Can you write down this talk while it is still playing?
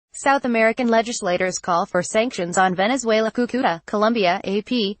South American legislators call for sanctions on Venezuela. Cucuta, Colombia,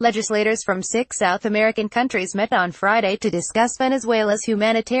 AP. Legislators from 6 South American countries met on Friday to discuss Venezuela's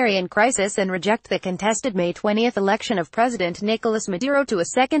humanitarian crisis and reject the contested May 20 election of President Nicolás Maduro to a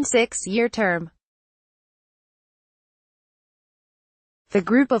second 6-year term. The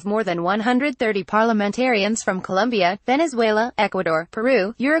group of more than 130 parliamentarians from Colombia, Venezuela, Ecuador,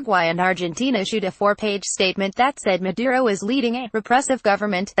 Peru, Uruguay and Argentina issued a 4-page statement that said Maduro is leading a repressive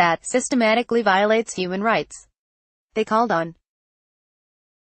government that systematically violates human rights. They called on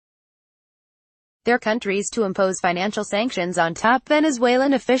their countries to impose financial sanctions on top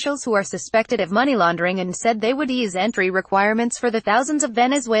Venezuelan officials who are suspected of money laundering and said they would ease entry requirements for the thousands of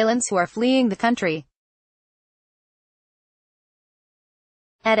Venezuelans who are fleeing the country.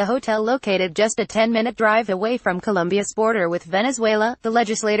 At a hotel located just a 10-minute drive away from Colombia's border with Venezuela, the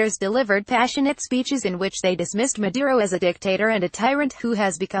legislators delivered passionate speeches in which they dismissed Maduro as a dictator and a tyrant who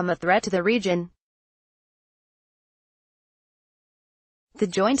has become a threat to the region. The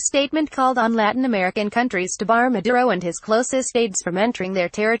joint statement called on Latin American countries to bar Maduro and his closest aides from entering their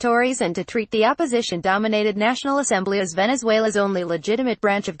territories and to treat the opposition-dominated National Assembly as Venezuela's only legitimate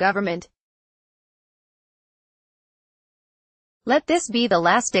branch of government. "Let this be the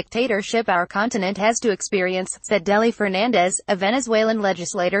last dictatorship our continent has to experience," said Deli Fernandez, a Venezuelan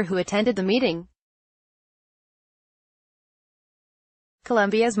legislator who attended the meeting.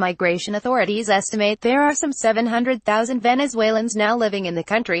 Colombia's migration authorities estimate there are some 700,000 Venezuelans now living in the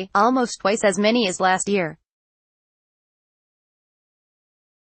country, almost twice as many as last year.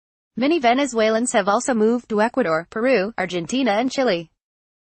 Many Venezuelans have also moved to Ecuador, Peru, Argentina and Chile.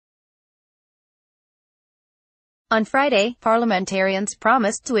 On Friday, parliamentarians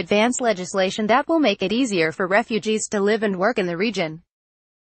promised to advance legislation that will make it easier for refugees to live and work in the region.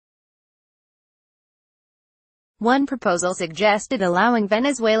 One proposal suggested allowing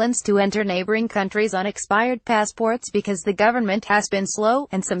Venezuelans to enter neighboring countries on expired passports because the government has been slow,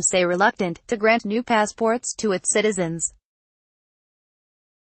 and some say reluctant, to grant new passports to its citizens.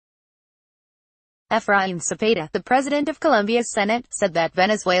 Efraín Cepeda, the president of Colombia's Senate, said that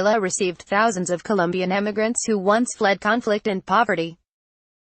Venezuela received thousands of Colombian immigrants who once fled conflict and poverty.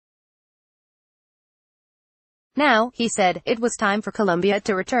 Now, he said, it was time for Colombia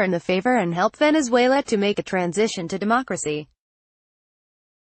to return the favor and help Venezuela to make a transition to democracy.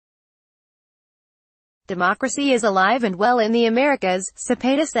 "Democracy is alive and well in the Americas,"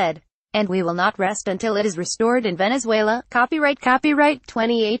 Cepeda said. "And we will not rest until it is restored in Venezuela." Copyright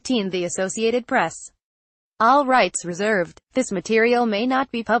 2018 The Associated Press. All rights reserved. This material may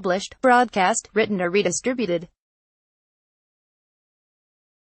not be published, broadcast, written or redistributed.